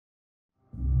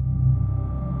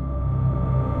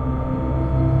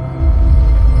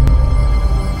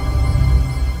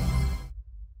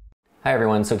Hi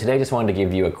everyone, so today I just wanted to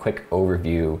give you a quick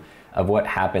overview of what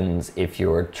happens if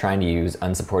you're trying to use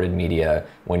unsupported media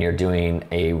when you're doing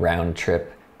a round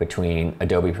trip between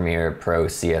Adobe Premiere Pro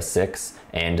CS6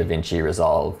 and DaVinci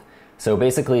Resolve. So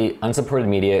basically, unsupported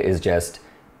media is just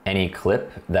any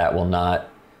clip that will not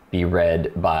be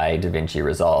read by DaVinci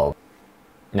Resolve.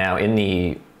 Now in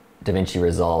the DaVinci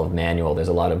Resolve manual, there's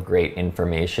a lot of great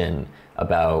information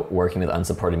about working with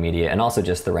unsupported media and also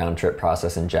just the round trip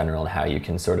process in general and how you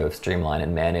can sort of streamline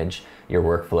and manage your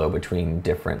workflow between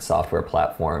different software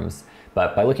platforms.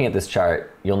 But by looking at this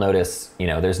chart, you'll notice,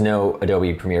 there's no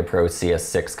Adobe Premiere Pro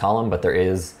CS6 column, but there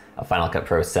is a Final Cut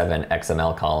Pro 7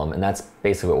 XML column, and that's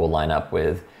basically what will line up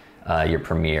with your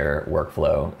Premiere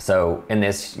workflow. So in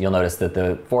this, you'll notice that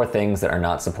the 4 things that are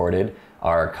not supported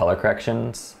are color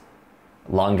corrections,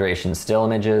 long duration still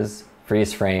images,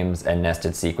 freeze frames, and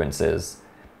nested sequences.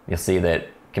 You'll see that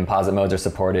composite modes are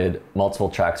supported, multiple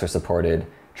tracks are supported,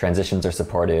 transitions are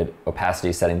supported,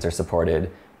 opacity settings are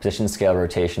supported, position scale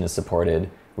rotation is supported,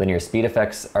 linear speed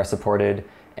effects are supported,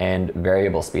 and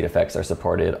variable speed effects are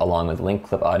supported, along with link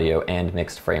clip audio and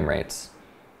mixed frame rates.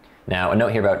 Now, a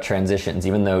note here about transitions.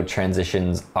 Even though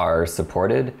transitions are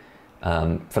supported,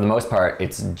 for the most part,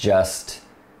 it's just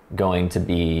going to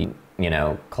be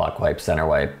clock wipe, center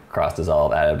wipe, cross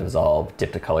dissolve, additive dissolve,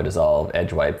 dip to color dissolve,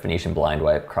 edge wipe, Venetian blind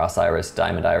wipe, cross iris,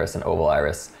 diamond iris, and oval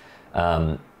iris,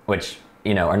 which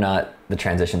are not the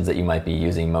transitions that you might be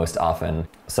using most often.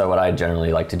 So what I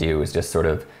generally like to do is just sort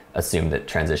of assume that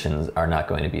transitions are not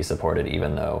going to be supported,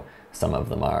 even though some of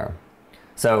them are.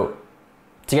 So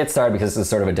to get started, because this is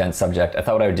sort of a dense subject, I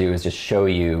thought what I would do is just show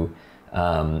you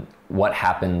what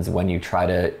happens when you try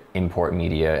to import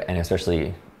media, and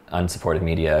especially unsupported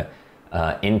media,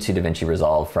 into DaVinci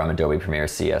Resolve from Adobe Premiere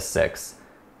CS6.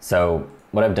 So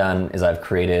what I've done is I've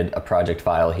created a project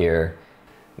file here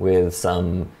with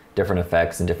some different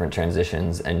effects and different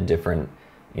transitions and different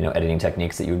editing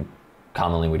techniques that you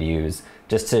commonly would use,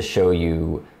 just to show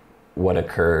you what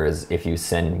occurs if you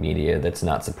send media that's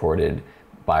not supported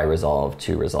by Resolve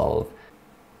to Resolve.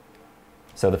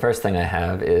 So the first thing I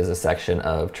have is a section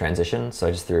of transitions. So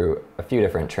I just threw a few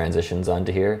different transitions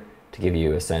onto here to give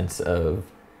you a sense of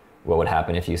what would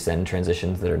happen if you send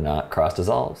transitions that are not cross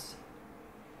dissolves.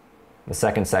 The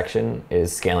second section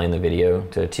is scaling the video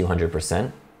to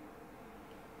 200%.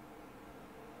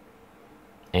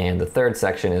 And the third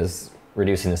section is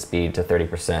reducing the speed to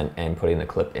 30% and putting the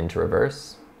clip into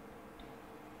reverse.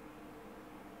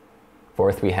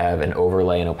 Fourth, we have an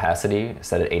overlay and opacity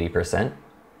set at 80%.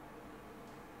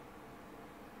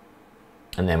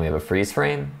 And then we have a freeze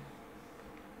frame.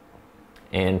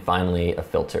 And finally, a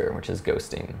filter, which is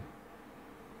ghosting.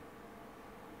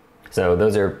 So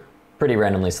those are pretty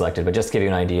randomly selected, but just to give you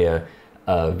an idea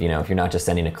of, if you're not just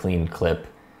sending a clean clip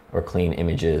or clean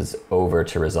images over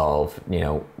to Resolve,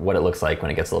 what it looks like when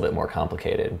it gets a little bit more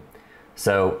complicated.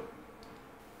 So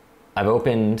I've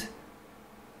opened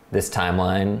this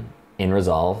timeline in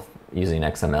Resolve using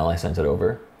XML. I sent it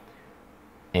over.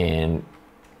 And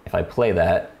if I play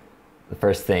that, the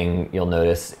first thing you'll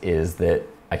notice is that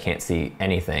I can't see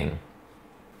anything.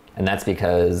 And that's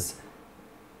because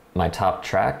my top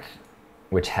track,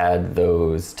 which had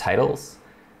those titles,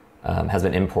 has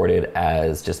been imported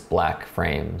as just black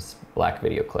frames, black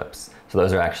video clips. So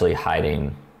those are actually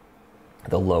hiding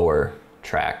the lower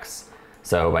tracks.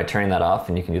 So by turning that off,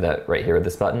 and you can do that right here with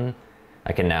this button,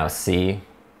 I can now see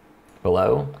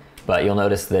below, but you'll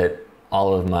notice that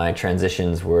all of my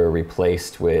transitions were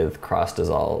replaced with cross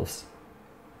dissolves.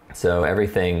 So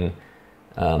everything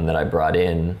that I brought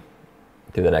in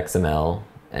through that XML,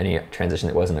 any transition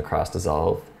that wasn't a cross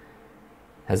dissolve,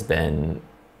 has been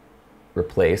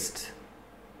replaced.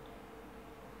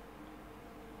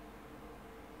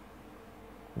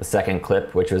 The second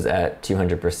clip, which was at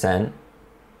 200%,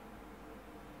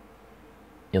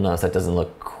 you'll notice that doesn't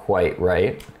look quite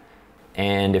right.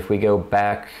 And if we go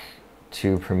back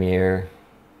to Premiere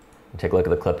and take a look at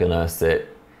the clip, you'll notice that,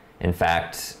 in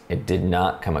fact, it did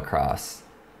not come across.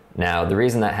 Now, the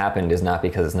reason that happened is not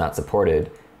because it's not supported.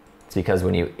 It's because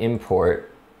when you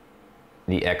import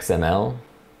the XML,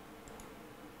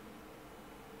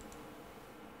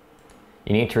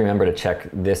 you need to remember to check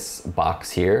this box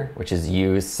here, which is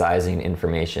use sizing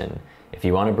information. If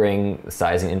you want to bring the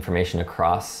sizing information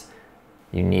across,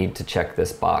 you need to check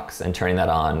this box, and turning that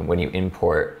on when you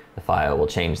import the file will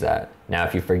change that. Now,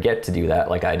 if you forget to do that,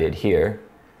 like I did here,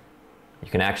 you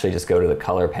can actually just go to the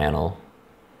color panel,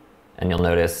 and you'll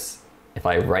notice if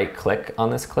I right click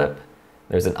on this clip,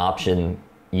 there's an option,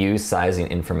 use sizing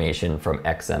information from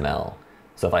XML.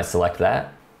 So if I select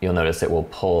that, you'll notice it will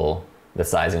pull the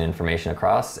sizing information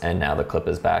across, and now the clip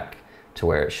is back to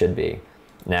where it should be.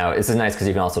 Now, this is nice because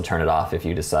you can also turn it off if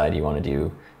you decide you want to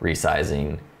do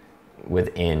resizing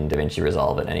within DaVinci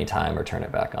Resolve at any time or turn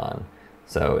it back on.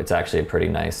 So it's actually a pretty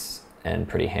nice and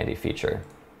pretty handy feature.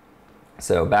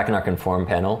 So back in our conform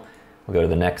panel, we'll go to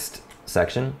the next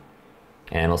section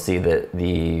and we'll see that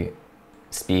the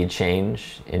speed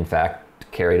change in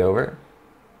fact carried over.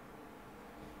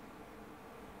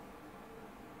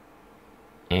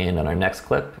 And on our next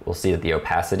clip, we'll see that the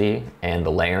opacity and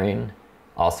the layering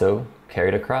also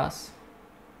carried across.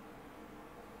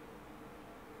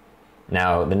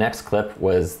 Now, the next clip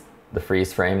was the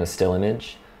freeze frame, the still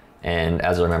image. And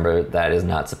as I remember, that is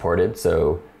not supported.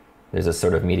 So there's a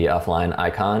sort of media offline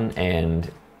icon,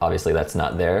 and obviously that's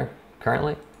not there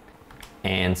currently.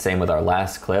 And same with our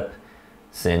last clip,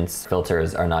 since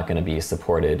filters are not going to be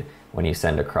supported when you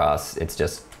send across, it's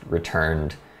just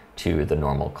returned to the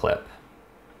normal clip.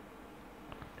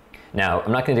 Now,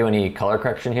 I'm not going to do any color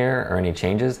correction here or any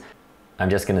changes. I'm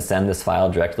just going to send this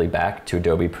file directly back to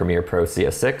Adobe Premiere Pro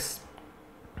CS6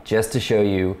 just to show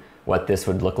you what this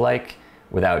would look like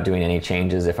without doing any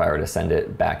changes if I were to send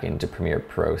it back into Premiere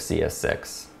Pro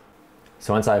CS6.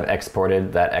 So once I've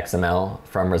exported that XML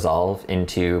from Resolve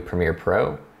into Premiere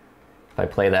Pro, if I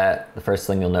play that, the first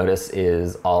thing you'll notice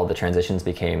is all the transitions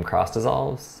became cross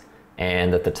dissolves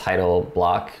and that the title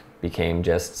block became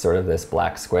just sort of this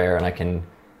black square, and I can,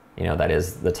 you know, that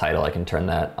is the title, I can turn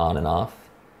that on and off.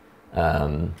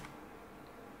 But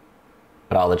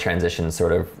all the transitions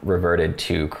sort of reverted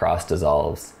to cross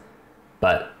dissolves.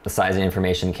 But the sizing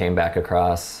information came back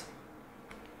across.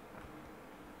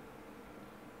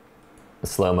 The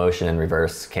slow motion and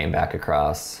reverse came back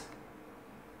across.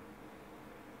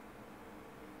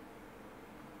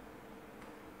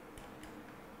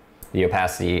 The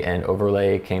opacity and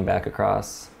overlay came back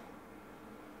across.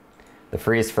 The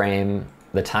freeze frame,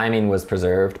 the timing was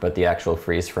preserved, but the actual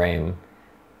freeze frame,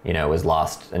 you know, was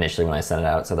lost initially when I sent it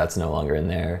out, so that's no longer in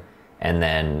there. And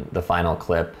then the final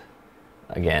clip,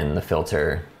 again, the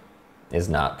filter is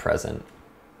not present.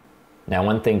 Now,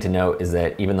 one thing to note is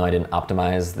that even though I didn't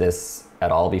optimize this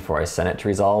at all before I sent it to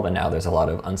Resolve, and now there's a lot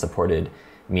of unsupported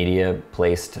media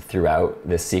placed throughout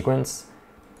this sequence,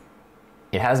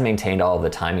 it has maintained all of the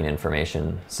timing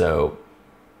information. So,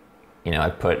 you know, I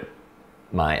put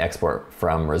my export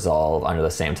from Resolve under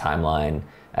the same timeline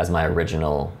as my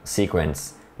original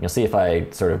sequence. And you'll see if I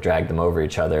sort of drag them over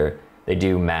each other, they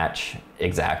do match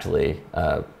exactly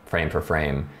frame for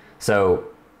frame. So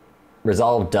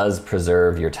Resolve does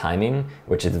preserve your timing,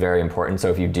 which is very important. So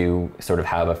if you do sort of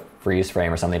have a freeze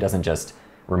frame or something, it doesn't just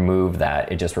remove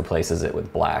that, it just replaces it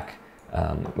with black,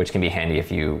 which can be handy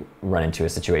if you run into a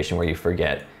situation where you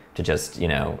forget to just, you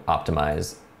know,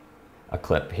 optimize a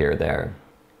clip here or there.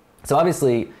 So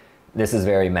obviously this is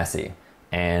very messy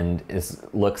and this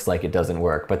looks like it doesn't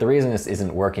work, but the reason this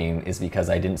isn't working is because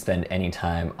I didn't spend any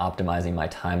time optimizing my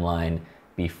timeline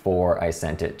before I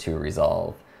sent it to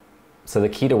Resolve. So the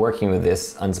key to working with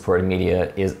this unsupported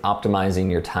media is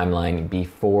optimizing your timeline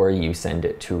before you send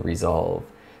it to Resolve.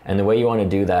 And the way you want to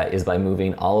do that is by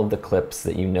moving all of the clips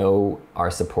that you know are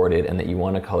supported and that you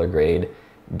want to color grade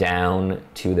down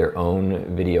to their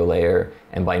own video layer,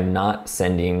 and by not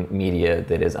sending media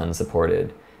that is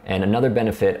unsupported. And another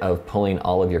benefit of pulling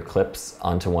all of your clips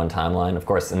onto one timeline, of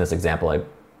course in this example I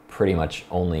pretty much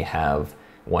only have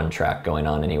one track going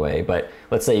on anyway, but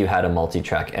let's say you had a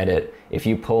multi-track edit. If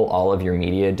you pull all of your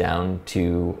media down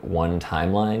to one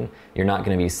timeline, you're not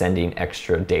going to be sending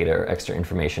extra data or extra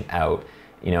information out.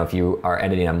 You know, if you are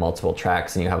editing on multiple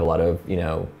tracks and you have a lot of, you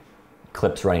know,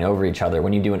 clips running over each other,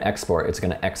 when you do an export, it's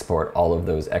going to export all of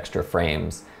those extra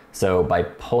frames. So by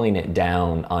pulling it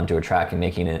down onto a track and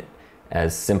making it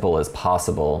as simple as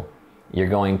possible, you're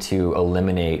going to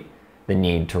eliminate the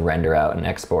need to render out and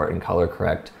export and color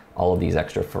correct all of these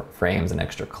extra frames and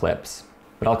extra clips.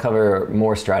 But I'll cover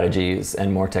more strategies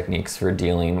and more techniques for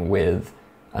dealing with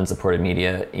unsupported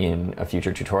media in a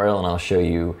future tutorial, and I'll show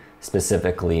you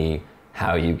specifically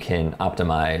how you can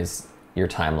optimize your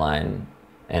timeline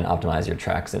and optimize your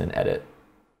tracks in an edit.